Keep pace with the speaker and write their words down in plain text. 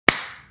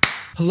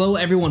Hello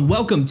everyone,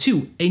 welcome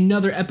to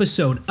another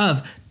episode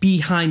of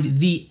Behind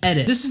the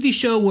Edit. This is the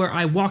show where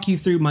I walk you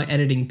through my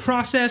editing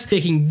process,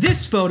 taking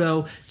this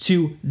photo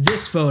to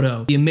this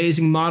photo. The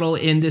amazing model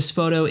in this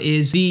photo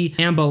is the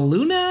Amber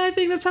Luna, I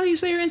think that's how you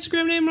say her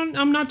Instagram name.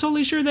 I'm not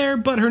totally sure there,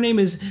 but her name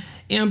is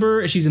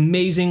Amber. She's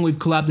amazing. We've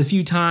collabed a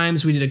few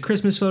times. We did a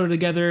Christmas photo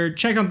together.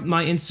 Check out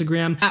my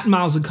Instagram at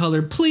Miles of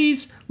Color.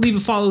 Please leave a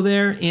follow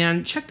there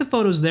and check the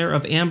photos there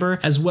of Amber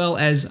as well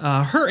as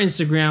her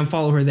Instagram.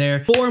 Follow her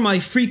there. For my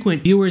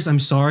frequent viewers, I'm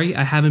sorry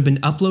I haven't been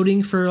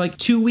uploading for like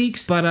 2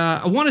 weeks, but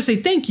I want to say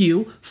thank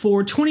you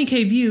for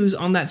 20K views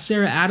on that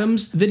Sarah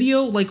Adams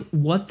video. Like,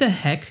 what the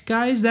heck,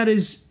 guys? That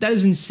is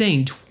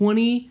insane.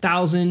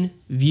 20,000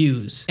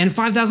 views and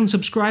 5,000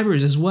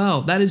 subscribers as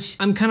well.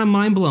 I'm kind of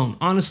mind blown,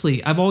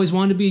 honestly. I've always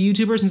wanted to be a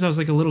YouTuber since I was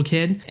like a little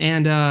kid,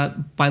 and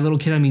by little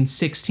kid I mean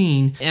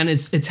 16, and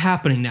it's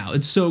happening now.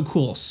 It's so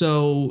cool.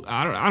 So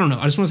I don't know.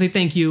 I just want to say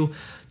thank you.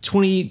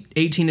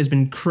 2018 has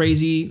been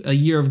crazy, a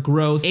year of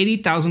growth.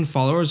 80,000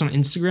 followers on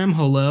Instagram,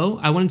 hello.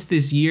 I went into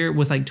this year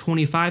with like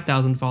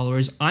 25,000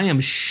 followers. I am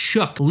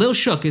shook. Lil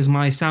Shook is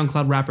my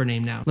SoundCloud rapper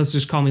name now. Let's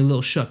just call me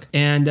Lil Shook.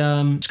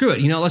 And screw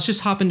it, let's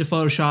just hop into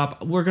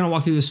Photoshop. We're gonna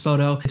walk through this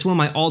photo. It's one of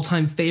my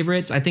all-time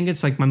favorites. I think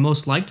it's like my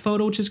most liked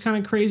photo, which is kind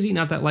of crazy.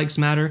 Not that likes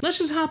matter. Let's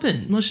just hop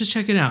in. Let's just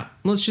check it out.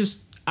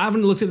 I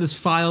haven't looked at this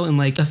file in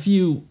like a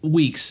few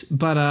weeks,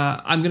 but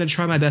I'm gonna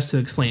try my best to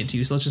explain it to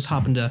you. So let's just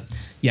hop into,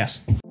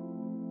 yes.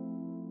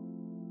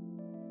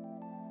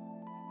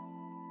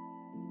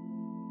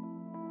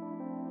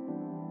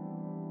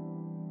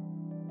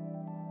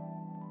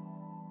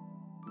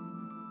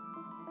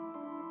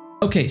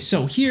 Okay,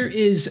 so here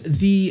is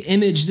the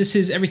image. This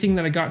is everything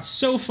that I got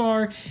so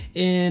far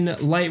in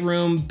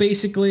Lightroom.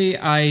 Basically,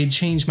 I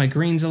changed my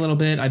greens a little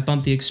bit. I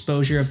bumped the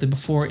exposure of the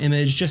before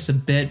image just a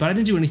bit, but I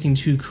didn't do anything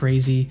too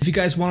crazy. If you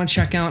guys want to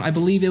check out, I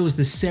believe it was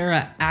the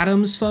Sarah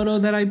Adams photo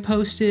that I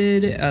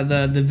posted,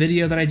 the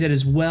video that I did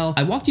as well.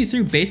 I walked you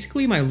through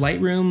basically my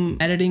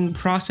Lightroom editing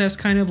process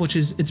kind of,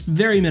 it's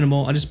very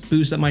minimal. I just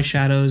boost up my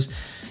shadows,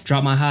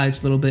 drop my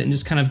highlights a little bit, and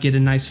just kind of get a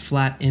nice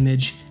flat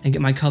image and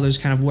get my colors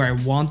kind of where I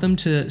want them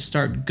to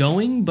start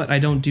going, but I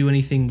don't do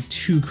anything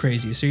too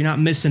crazy, so you're not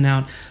missing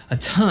out a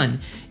ton.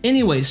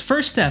 Anyways,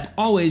 first step,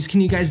 always, can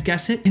you guys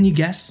guess it? Can you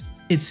guess?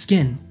 It's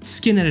skin.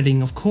 Skin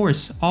editing, of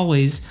course,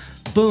 always.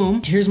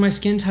 Boom, here's my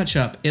skin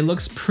touch-up. It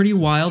looks pretty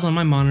wild on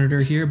my monitor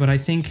here, but I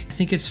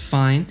think it's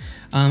fine.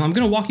 I'm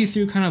gonna walk you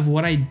through kind of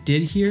what I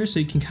did here so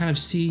you can kind of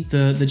see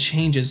the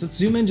changes. Let's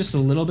zoom in just a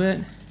little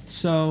bit.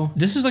 So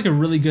this is like a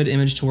really good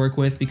image to work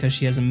with because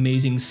she has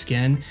amazing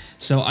skin.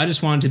 So I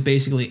just wanted to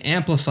basically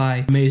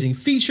amplify amazing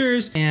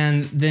features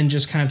and then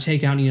just kind of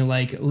take out,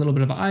 like a little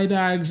bit of eye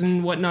bags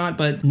and whatnot,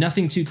 but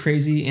nothing too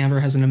crazy.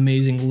 Amber has an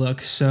amazing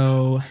look.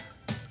 So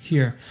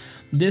here,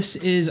 this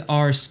is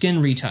our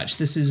skin retouch.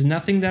 This is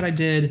nothing that I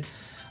did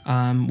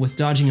with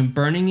dodging and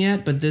burning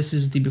yet, but this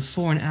is the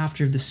before and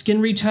after of the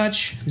skin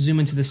retouch. Zoom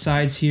into the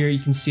sides here. You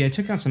can see I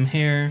took out some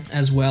hair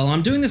as well.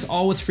 I'm doing this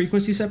all with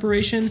frequency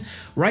separation.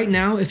 Right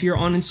now, if you're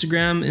on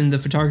Instagram in the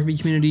photography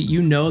community,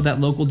 you know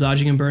that local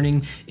dodging and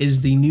burning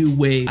is the new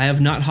wave. I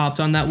have not hopped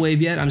on that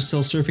wave yet. I'm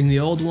still surfing the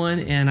old one,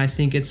 and I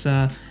think it's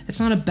not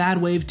a bad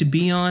wave to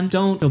be on.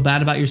 Don't feel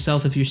bad about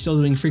yourself if you're still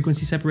doing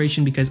frequency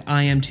separation, because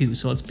I am too.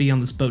 So let's be on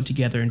this boat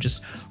together and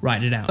just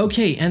ride it out.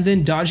 Okay, and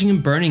then dodging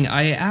and burning.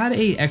 I add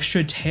a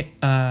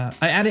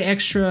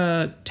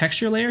extra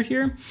texture layer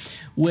here,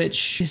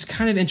 which is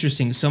kind of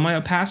interesting. So my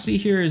opacity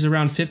here is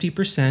around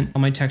 50%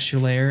 on my texture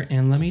layer,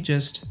 and let me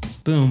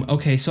just, boom.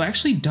 Okay, so I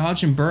actually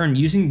dodge and burn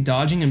using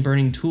dodging and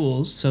burning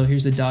tools. So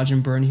here's the dodge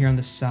and burn here on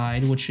the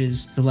side, which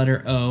is the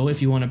letter O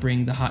if you want to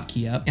bring the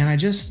hotkey up. And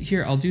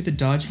I'll do the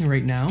dodging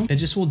right now. It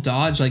just will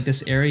dodge like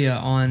this area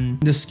on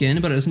the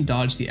skin, but it doesn't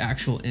dodge the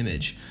actual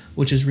image,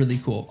 which is really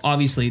cool.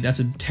 Obviously, that's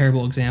a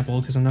terrible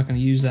example because I'm not going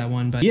to use that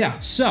one, but yeah.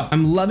 So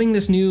I'm loving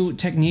this new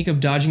technique of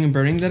dodging and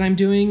burning that I'm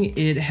doing.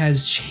 It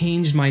has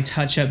changed my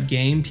touch-up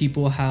game.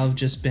 People have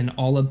just been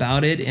all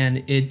about it,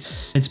 and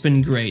it's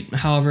been great.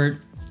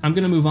 However, I'm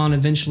gonna move on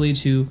eventually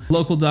to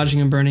local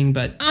dodging and burning,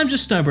 but I'm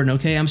just stubborn,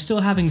 okay? I'm still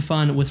having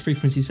fun with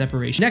frequency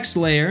separation. Next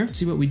layer, let's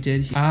see what we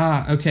did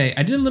here. Okay,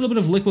 I did a little bit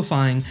of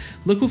liquifying.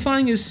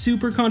 Liquifying is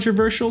super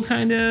controversial,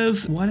 kind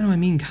of. What do I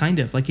mean, kind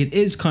of? Like, it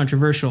is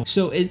controversial.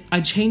 So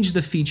I changed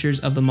the features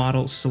of the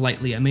model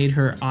slightly. I made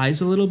her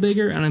eyes a little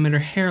bigger, and I made her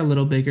hair a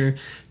little bigger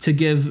to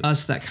give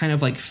us that kind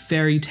of like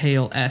fairy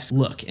tale-esque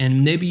look.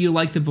 And maybe you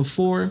liked it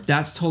before,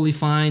 that's totally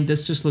fine.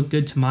 This just looked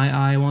good to my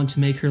eye. I wanted to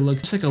make her look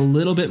just like a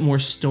little bit more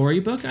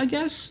storybook, I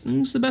guess.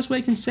 It's the best way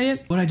I can say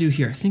it. What I do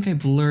here, I think I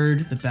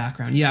blurred the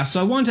background. Yeah, so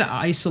I wanted to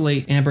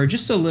isolate Amber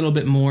just a little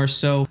bit more.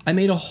 So I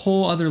made a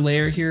whole other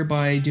layer here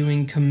by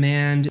doing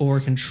Command or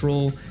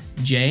Control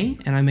J,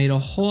 and I made a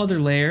whole other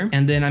layer,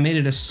 and then I made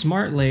it a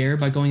smart layer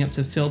by going up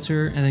to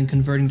filter and then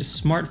converting to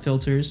smart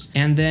filters,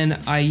 and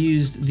then I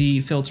used the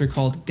filter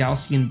called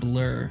Gaussian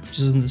blur, which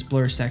is in this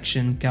blur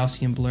section,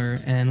 Gaussian blur,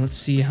 and let's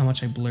see how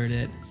much I blurred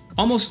it.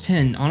 almost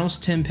 10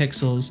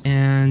 pixels.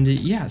 And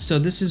yeah, so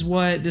this is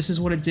what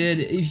it did.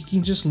 If you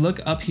can just look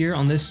up here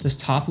on this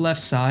top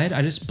left side,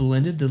 I just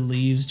blended the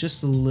leaves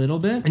just a little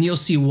bit, and you'll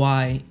see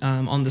why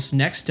on this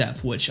next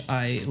step, which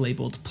I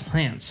labeled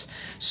plants.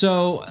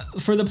 So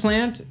for the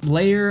plant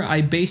layer,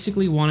 I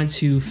basically wanted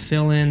to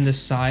fill in the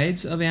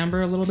sides of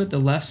Amber a little bit, the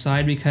left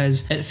side,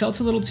 because it felt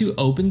a little too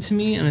open to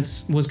me, and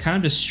it was kind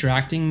of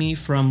distracting me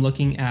from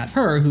looking at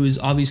her, who is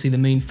obviously the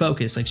main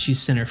focus. Like, she's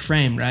center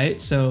frame, right?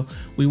 So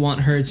we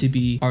want her to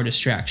be our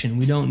distraction.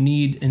 We don't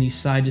need any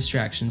side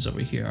distractions over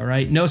here, all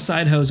right? No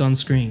side hose on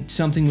screen.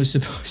 Something was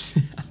supposed to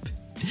happen.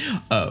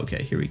 Oh,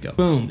 okay, here we go.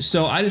 Boom.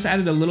 So I just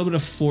added a little bit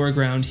of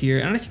foreground here,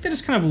 and I think that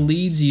just kind of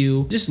leads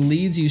you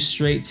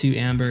straight to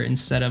Amber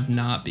instead of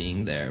not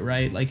being there,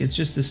 right? Like, it's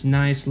just this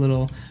nice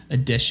little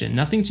addition.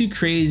 Nothing too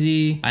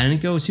crazy. I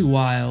didn't go too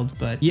wild,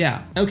 but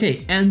yeah.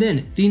 Okay, and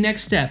then the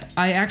next step,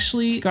 I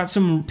actually got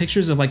some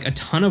pictures of like a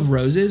ton of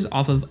roses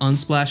off of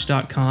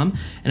unsplash.com,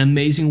 an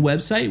amazing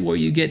website where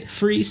you get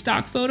free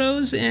stock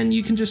photos, and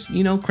you can just,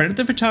 you know, credit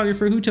the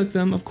photographer who took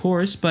them, of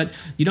course, but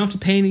you don't have to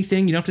pay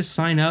anything. You don't have to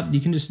sign up. You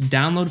can just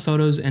download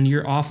photos and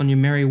you're off on your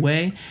merry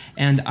way.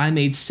 And I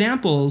made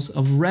samples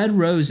of red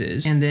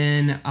roses, and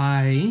then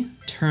I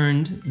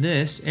turned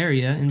this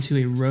area into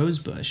a rose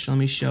bush. Let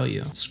me show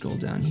you. Scroll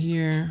down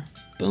here.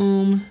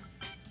 Boom,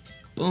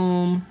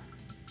 boom.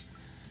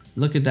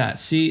 Look at that.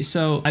 See,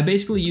 so I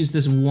basically used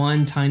this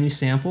one tiny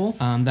sample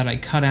that I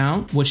cut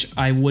out, which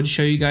I would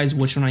show you guys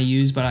which one I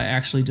used, but I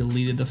actually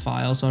deleted the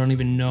file, so I don't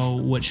even know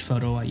which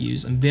photo I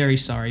used. I'm very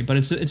sorry, but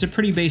it's a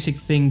pretty basic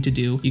thing to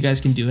do. You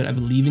guys can do it. I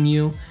believe in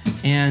you.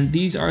 And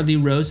these are the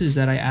roses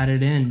that I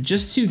added in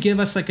just to give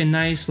us like a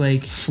nice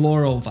like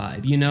floral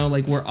vibe, you know,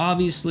 like we're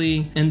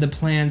obviously in the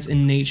plants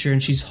in nature,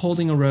 and she's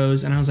holding a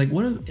rose, and I was like,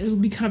 it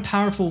would be kind of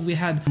powerful if we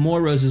had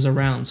more roses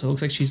around. So it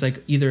looks like she's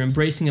like either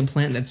embracing a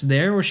plant that's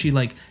there, or she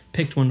like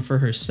picked one for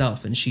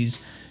herself, and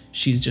she's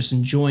just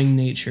enjoying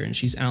nature, and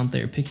she's out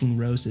there picking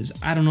roses.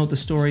 I don't know what the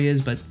story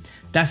is, but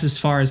that's as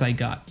far as I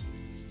got.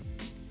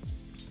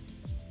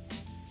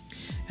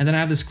 And then I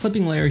have this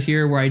clipping layer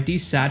here where I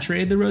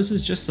desaturated the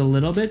roses just a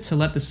little bit to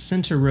let the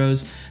center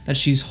rose that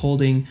she's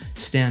holding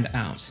stand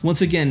out.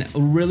 Once again, a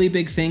really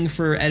big thing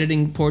for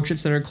editing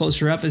portraits that are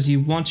closer up is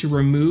you want to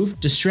remove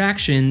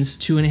distractions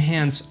to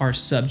enhance our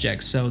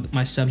subject. So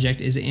my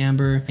subject is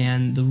Amber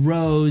and the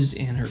rose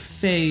and her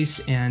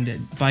face,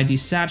 and by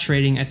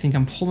desaturating, I think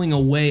I'm pulling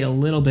away a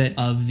little bit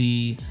of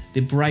the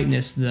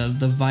brightness, the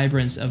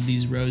vibrance of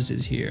these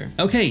roses here.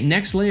 Okay,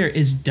 next layer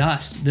is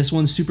dust. This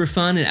one's super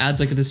fun. It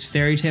adds like this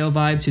fairy tale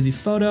vibe to the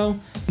photo,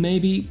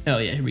 maybe. Oh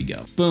yeah, here we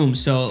go. Boom,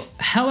 so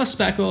hella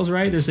speckles,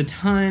 right? There's a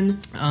ton.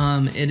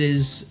 It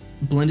is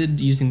blended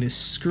using this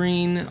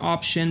screen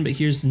option, but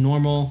here's the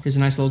normal. Here's a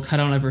nice little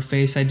cutout of her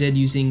face I did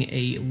using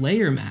a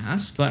layer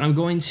mask, but I'm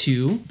going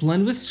to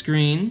blend with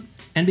screen.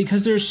 And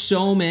because there's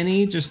so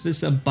many, just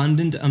this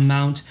abundant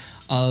amount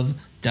of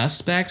dust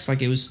specks,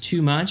 like it was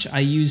too much, I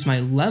used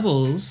my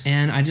levels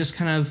and I just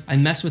I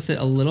messed with it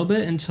a little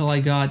bit until I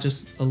got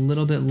just a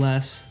little bit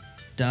less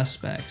dust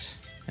specks.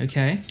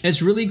 Okay,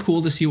 it's really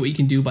cool to see what you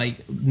can do by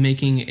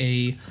making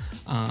a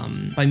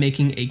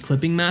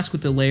clipping mask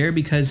with the layer,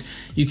 because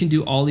you can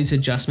do all these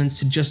adjustments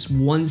to just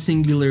one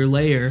singular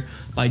layer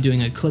by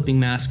doing a clipping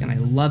mask, and I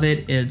love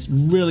it. It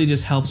really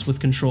just helps with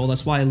control.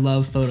 That's why I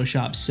love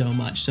Photoshop so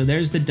much. So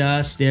there's the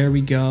dust, there we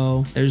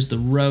go. There's the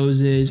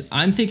roses.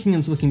 I'm thinking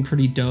it's looking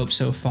pretty dope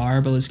so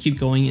far, but let's keep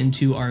going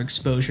into our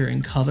exposure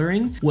and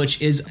coloring,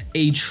 which is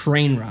a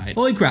train ride.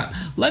 Holy crap,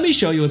 let me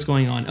show you what's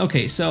going on.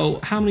 Okay,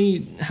 so how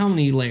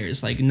many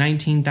layers? Like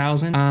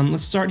 19,000?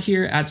 Let's start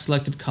here at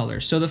selective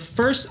color. So the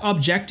first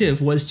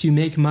objective was to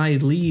make my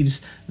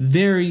leaves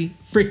very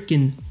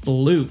freaking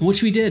blue,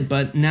 which we did,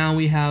 but now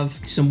we have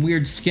some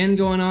weird skin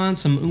going on,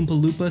 some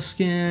Oompa Loompa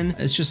skin.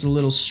 It's just a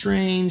little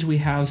strange. We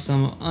have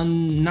some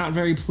not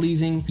very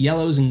pleasing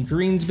yellows and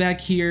greens back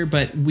here,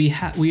 but we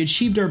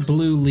achieved our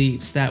blue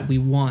leaves that we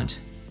want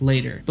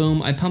later.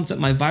 Boom, I pumped up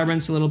my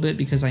vibrance a little bit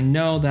because I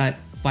know that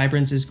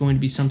vibrance is going to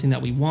be something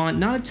that we want.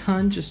 Not a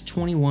ton, just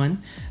 21.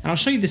 And I'll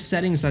show you the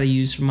settings that I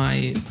use for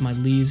my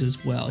leaves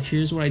as well.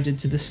 Here's what I did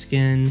to the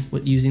skin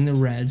with using the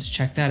reds.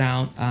 Check that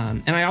out.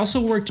 And I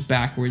also worked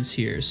backwards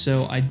here.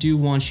 So I do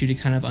want you to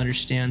kind of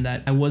understand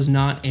that I was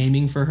not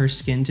aiming for her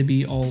skin to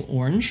be all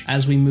orange.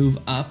 As we move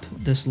up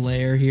this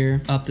layer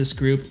here, up this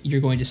group,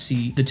 you're going to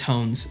see the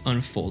tones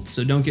unfold.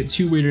 So don't get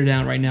too weirded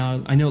out right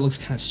now. I know it looks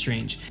kind of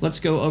strange. Let's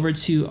go over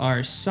to our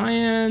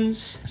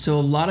cyans. So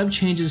a lot of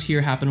changes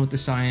here happen with the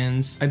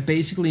cyans. I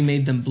basically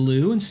made them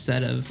blue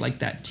instead of like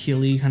that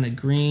tealy kind of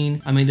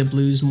green. I made the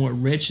blues more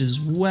rich as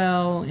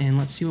well. And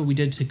let's see what we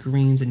did to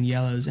greens and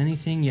yellows.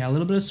 Anything? Yeah, a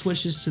little bit of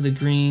switches to the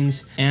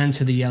greens and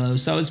to the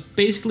yellows. So I was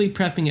basically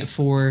prepping it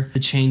for the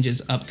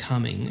changes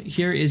upcoming.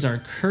 Here is our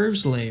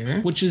curves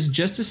layer, which is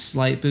just a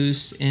slight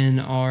boost in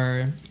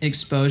our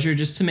exposure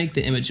just to make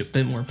the image a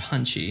bit more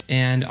punchy.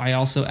 And I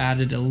also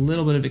added a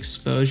little bit of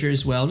exposure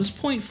as well,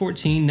 just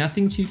 0.14,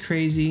 nothing too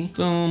crazy.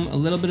 Boom, a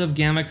little bit of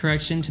gamma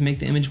correction to make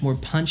the image more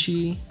punchy.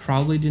 opacity,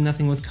 probably did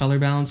nothing with color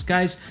balance.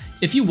 Guys,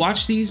 if you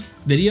watch these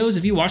videos,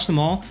 if you watch them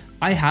all,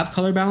 I have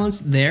color balance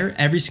there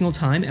every single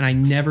time and I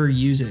never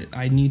use it.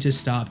 I need to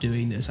stop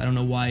doing this. I don't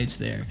know why it's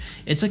there.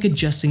 It's like a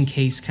just in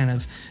case kind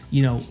of,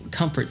 you know,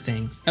 comfort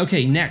thing.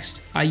 Okay,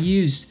 next, I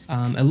used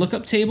a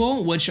lookup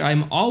table, which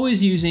I'm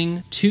always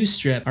using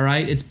 2-strip, all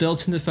right? It's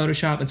built into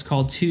Photoshop. It's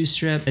called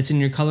 2-strip. It's in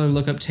your color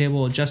lookup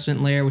table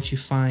adjustment layer, which you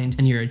find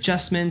in your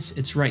adjustments.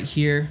 It's right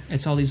here.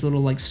 It's all these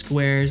little like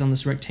squares on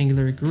this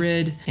rectangular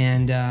grid.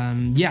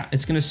 And yeah,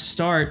 it's gonna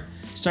start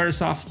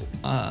us off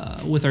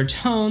with our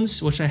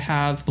tones, which I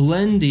have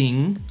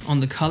blending on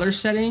the color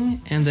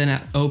setting and then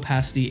at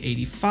opacity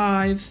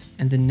 85.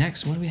 And then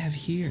next, what do we have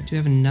here? Do we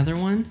have another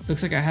one?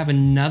 Looks like I have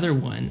another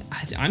one.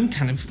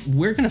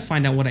 We're gonna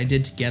find out what I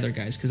did together,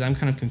 guys, because I'm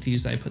kind of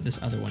confused that I put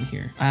this other one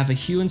here. I have a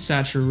hue and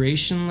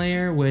saturation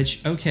layer,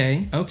 which,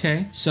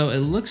 okay. So it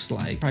looks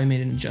like, probably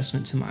made an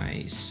adjustment to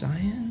my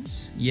cyan.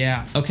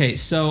 Yeah, okay,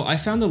 so I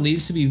found the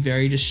leaves to be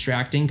very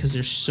distracting because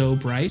they're so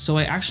bright. So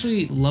I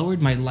actually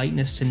lowered my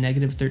lightness to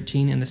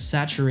 -13 and the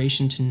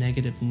saturation to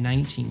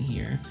 -19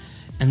 here.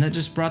 And that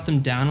just brought them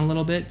down a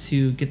little bit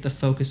to get the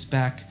focus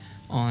back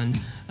on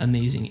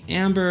Amazing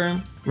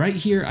Amber. Right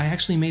here, I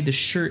actually made the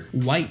shirt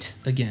white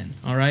again,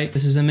 all right?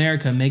 This is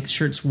America, make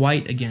shirts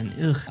white again,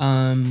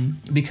 ugh.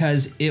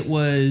 Because it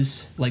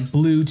was like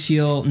blue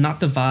teal, not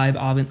the vibe,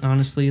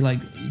 honestly, like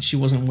she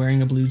wasn't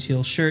wearing a blue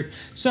teal shirt.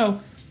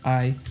 So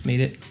I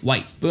made it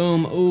white.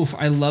 Boom, oof,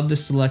 I love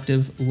this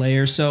selective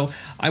layer. So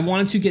I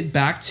wanted to get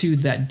back to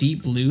that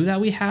deep blue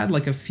that we had,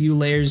 like a few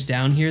layers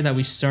down here that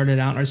we started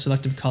out our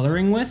selective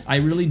coloring with. I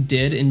really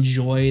did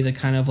enjoy the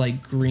kind of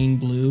like green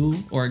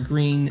blue or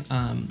green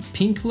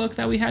pink look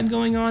that we had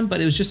going on,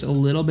 but it was just a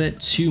little bit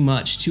too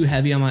much, too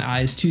heavy on my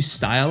eyes, too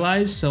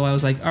stylized. So I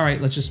was like, all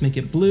right, let's just make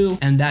it blue.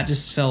 And that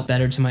just felt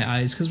better to my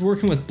eyes because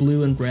working with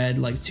blue and red,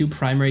 like two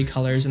primary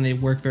colors, and they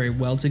work very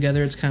well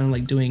together. It's kind of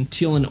like doing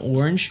teal and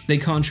orange. They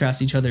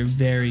contrast each other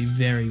very,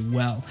 very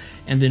well.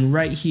 And then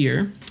right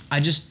here, I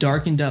just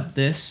darkened up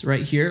this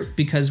right here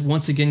because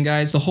once again,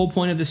 guys, the whole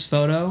point of this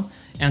photo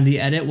and the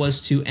edit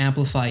was to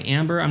amplify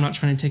Amber. I'm not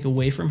trying to take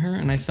away from her.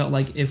 And I felt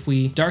like if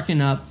we darken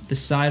up the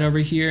side over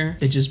here,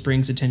 it just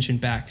brings attention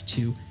back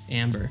to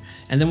Amber.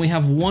 And then we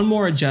have one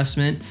more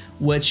adjustment,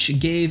 which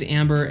gave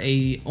Amber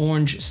a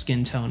orange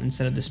skin tone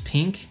instead of this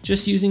pink.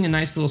 Just using a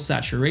nice little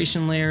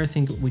saturation layer. I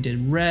think we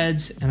did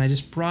reds, and I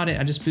just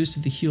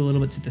boosted the hue a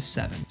little bit to the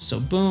 7. So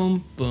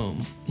boom,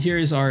 boom. Here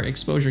is our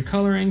exposure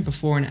coloring,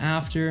 before and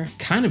after.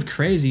 Kind of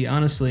crazy,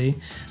 honestly.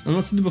 And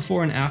let's do the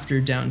before and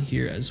after down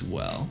here as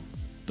well.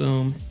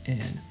 Boom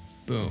and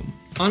boom.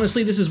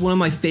 Honestly, this is one of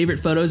my favorite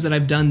photos that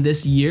I've done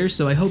this year,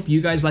 so I hope you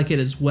guys like it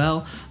as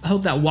well. I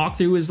hope that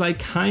walkthrough was like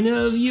kind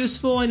of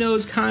useful. I know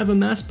it's kind of a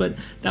mess, but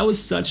that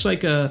was such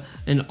like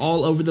an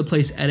all over the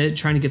place edit,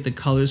 trying to get the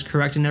colors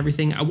correct and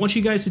everything. I want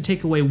you guys to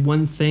take away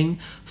one thing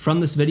from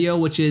this video,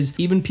 which is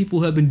even people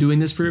who have been doing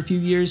this for a few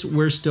years,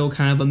 we're still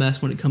kind of a mess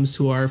when it comes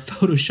to our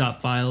Photoshop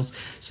files.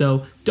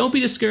 So don't be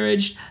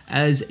discouraged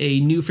as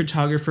a new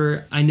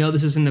photographer. I know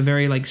this isn't a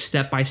very like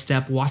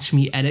step-by-step watch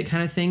me edit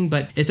kind of thing,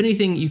 but if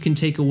anything, you can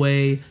take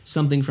away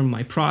something from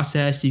my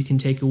process. You can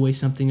take away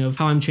something of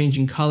how I'm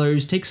changing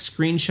colors, take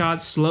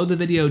screenshots, slow the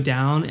video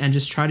down, and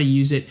just try to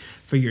use it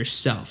for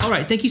yourself. All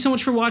right, thank you so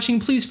much for watching.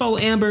 Please follow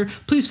Amber,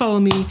 please follow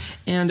me,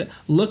 and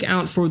look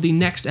out for the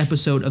next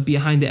episode of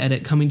Behind the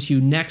Edit coming to you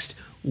next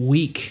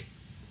week.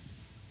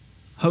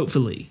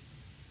 Hopefully.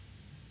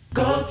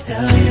 Go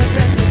tell your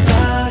friends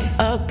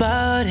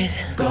about it.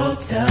 Go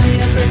tell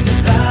your friends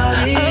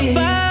about it.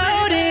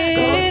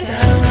 Go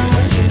tell them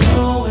what you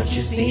know, what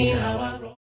you seen, how I